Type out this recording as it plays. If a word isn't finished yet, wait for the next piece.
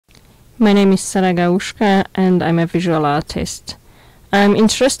My name is Sara Gauszka and I'm a visual artist. I'm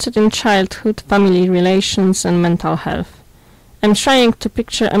interested in childhood, family relations and mental health. I'm trying to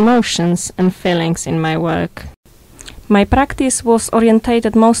picture emotions and feelings in my work. My practice was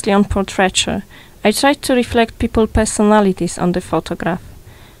orientated mostly on portraiture. I tried to reflect people's personalities on the photograph.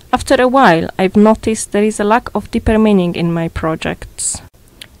 After a while, I've noticed there is a lack of deeper meaning in my projects.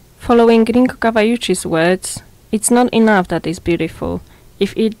 Following Rinko Kawauchi's words, it's not enough that it's beautiful.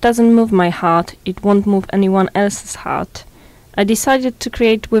 If it doesn't move my heart, it won't move anyone else's heart. I decided to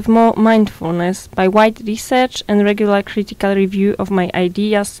create with more mindfulness by wide research and regular critical review of my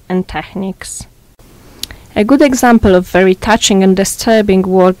ideas and techniques. A good example of very touching and disturbing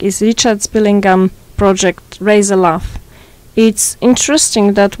work is Richard Billingham's project Raise a Laugh. It's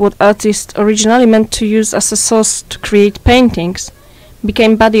interesting that what artists originally meant to use as a source to create paintings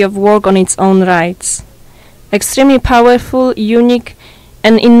became body of work on its own rights. Extremely powerful, unique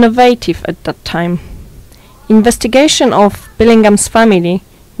and innovative at that time. Investigation of Billingham's family,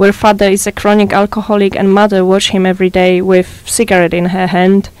 where father is a chronic alcoholic and mother watch him every day with cigarette in her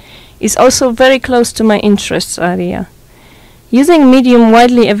hand, is also very close to my interests area. Using medium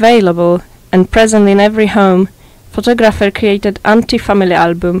widely available and present in every home, photographer created anti-family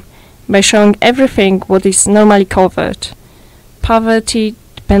album by showing everything what is normally covered: poverty,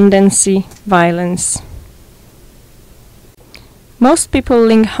 dependency, violence. Most people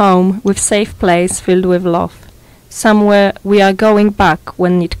link home with safe place filled with love, somewhere we are going back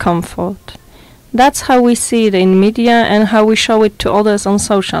when need comfort. That's how we see it in media and how we show it to others on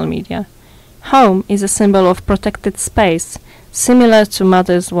social media. Home is a symbol of protected space, similar to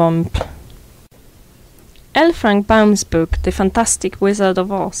mother's warmth. L. Frank Baum's book, The Fantastic Wizard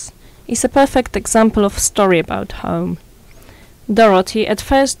of Oz, is a perfect example of story about home. Dorothy at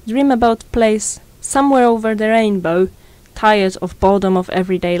first dreamed about a place somewhere over the rainbow, tired of boredom of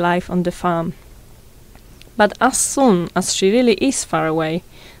everyday life on the farm. But as soon as she really is far away,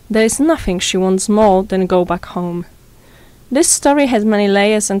 there is nothing she wants more than go back home. This story has many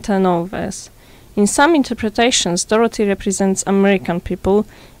layers and turnovers. In some interpretations, Dorothy represents American people,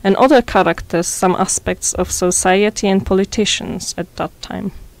 and other characters some aspects of society and politicians at that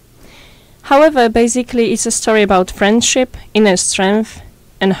time. However, basically it's a story about friendship, inner strength,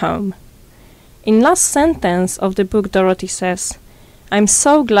 and home. In last sentence of the book, Dorothy says, "I'm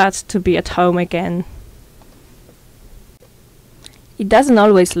so glad to be at home again." It doesn't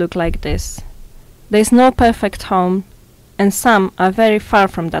always look like this. There is no perfect home, and some are very far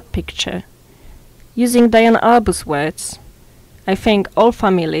from that picture. Using Diane Arbus' words, I think all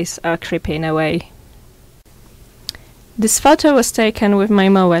families are creepy in a way. This photo was taken with my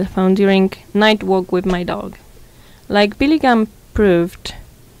mobile phone during night walk with my dog. Like Billingham proved,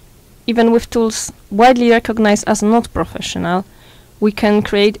 even with tools widely recognized as not professional, we can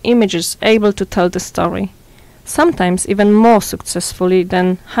create images able to tell the story, sometimes even more successfully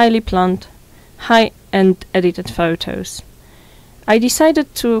than highly planned, high-end edited photos. I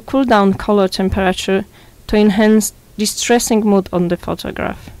decided to cool down color temperature to enhance distressing mood on the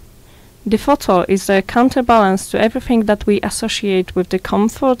photograph. The photo is a counterbalance to everything that we associate with the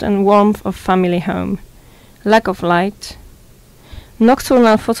comfort and warmth of family home. Lack of light.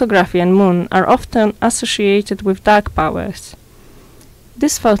 Nocturnal photography and moon are often associated with dark powers.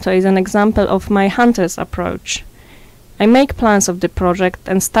 This photo is an example of my hunter's approach. I make plans of the project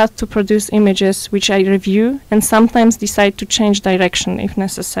and start to produce images which I review and sometimes decide to change direction if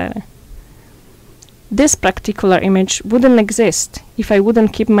necessary. This particular image wouldn't exist if I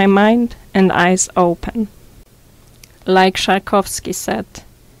wouldn't keep my mind and eyes open. Like Tchaikovsky said,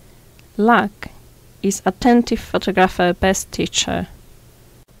 "Luck is attentive photographer best teacher."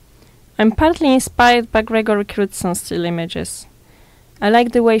 I'm partly inspired by Gregory Crewdson's still images. I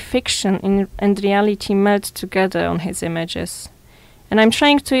like the way fiction and reality meld together on his images, and I'm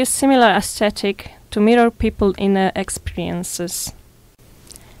trying to use similar aesthetic to mirror people's inner experiences.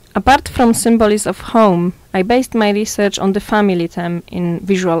 Apart from symbolism of home, I based my research on the family theme in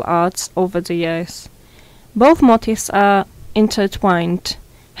visual arts over the years. Both motifs are intertwined,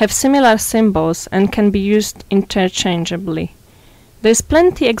 have similar symbols and can be used interchangeably. There's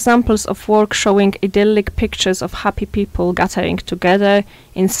plenty examples of work showing idyllic pictures of happy people gathering together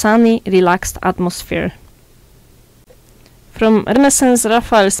in sunny, relaxed atmosphere. From Renaissance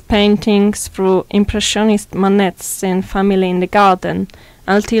Raphael's paintings through Impressionist Manet's scene Family in the Garden,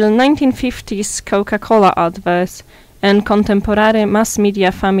 until 1950s Coca-Cola adverts and contemporary mass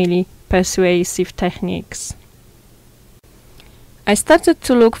media family persuasive techniques. I started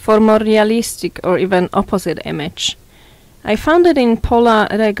to look for more realistic or even opposite image. I found it in Paula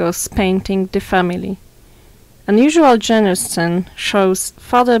Rego's painting The Family. Unusual genre scene shows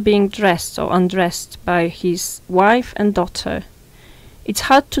father being dressed or undressed by his wife and daughter. It's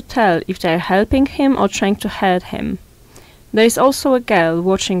hard to tell if they are helping him or trying to hurt him. There is also a girl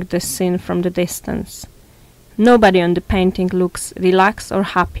watching the scene from the distance. Nobody on the painting looks relaxed or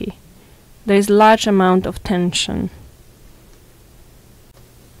happy. There is large amount of tension.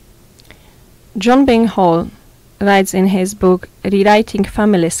 John Byng Hall writes in his book Rewriting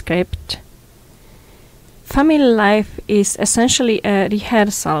Family Script, family life is essentially a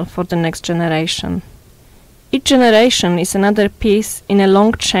rehearsal for the next generation. Each generation is another piece in a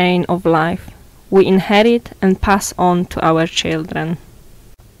long chain of life we inherit and pass on to our children.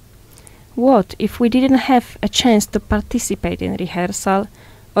 What if we didn't have a chance to participate in rehearsal,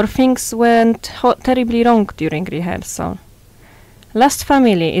 or things went terribly wrong during rehearsal? Last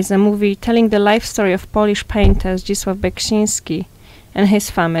Family is a movie telling the life story of Polish painter Zdzisław Beksiński and his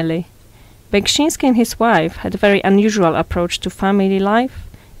family. Beksiński and his wife had a very unusual approach to family life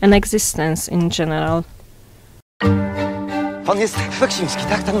and existence in general. Pan jest Beksiński,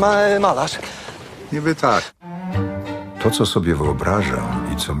 tak? Ten malarz. Niby tak. To, co sobie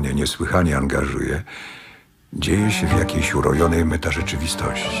wyobrażam i co mnie niesłychanie angażuje, dzieje się w jakiejś urojonej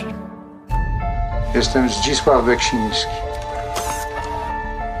metarzeczywistości. Jestem Zdzisław Beksiński.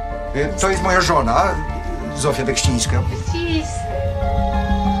 To jest moja żona, Zofia Beksińska.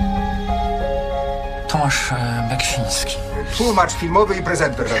 Tomasz Beksiński. Tłumacz filmowy i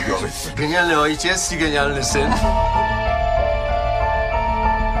prezenter radiowy. Genialny ojciec i genialny syn.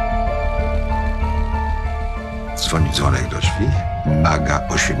 Dzwoni dzwonek do drzwi. Naga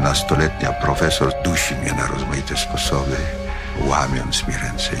 18-letnia profesor dusi mnie na rozmaite sposoby, łamiąc mi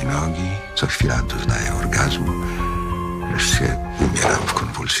ręce i nogi. Co chwila doznaję orgazmu. Wreszcie umieram w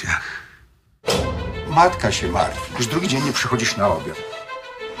konwulsjach. Matka się martwi. Już drugi dzień nie przychodzisz na obiad.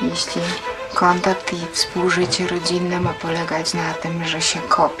 Jeśli kontakt i współżycie rodzinne ma polegać na tym, że się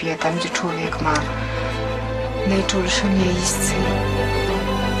kopie tam, gdzie człowiek ma najczulsze miejsce.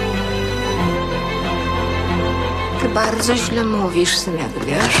 Ty bardzo źle mówisz, synek,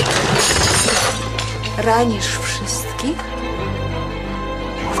 wiesz? Ranisz wszystkich?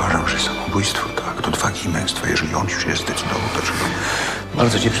 Uważam, że samobójstwo to akt odwagi i męstwa. Jeżeli on już jest zdecydował, to czego?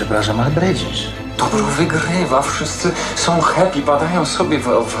 Bardzo cię przepraszam, ale bredzisz. Dobro wygrywa, wszyscy są happy, badają sobie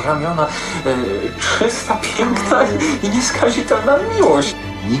w ramiona. Czysta, piękna i nieskazitelna miłość.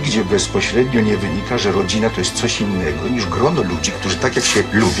 Nigdzie bezpośrednio nie wynika, że rodzina to jest coś innego niż grono ludzi, którzy tak jak się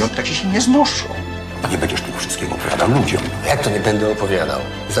lubią, tak się nie znoszą. Nie będziesz tego wszystkiego opowiadał ludziom. Jak to nie będę opowiadał?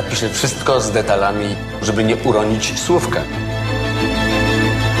 Zapiszę wszystko z detalami, żeby nie uronić słówka.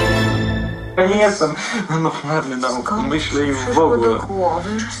 Ja nie jestem normalny nauką, myślę i w ogóle. do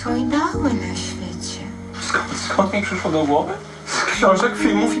głowy, że są ideały na świecie? Skąd mi przyszło do głowy? Z książek,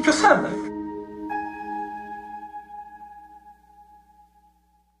 filmów i piosenek.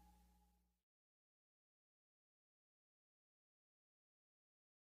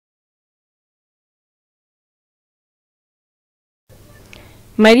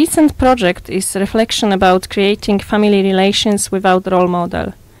 My recent project is a reflection about creating family relations without role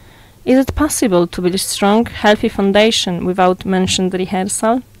model. Is it possible to build a strong, healthy foundation without mentioned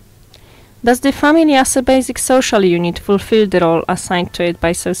rehearsal? Does the family as a basic social unit fulfill the role assigned to it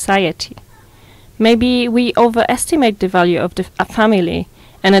by society? Maybe we overestimate the value of a family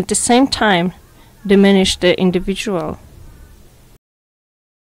and at the same time diminish the individual.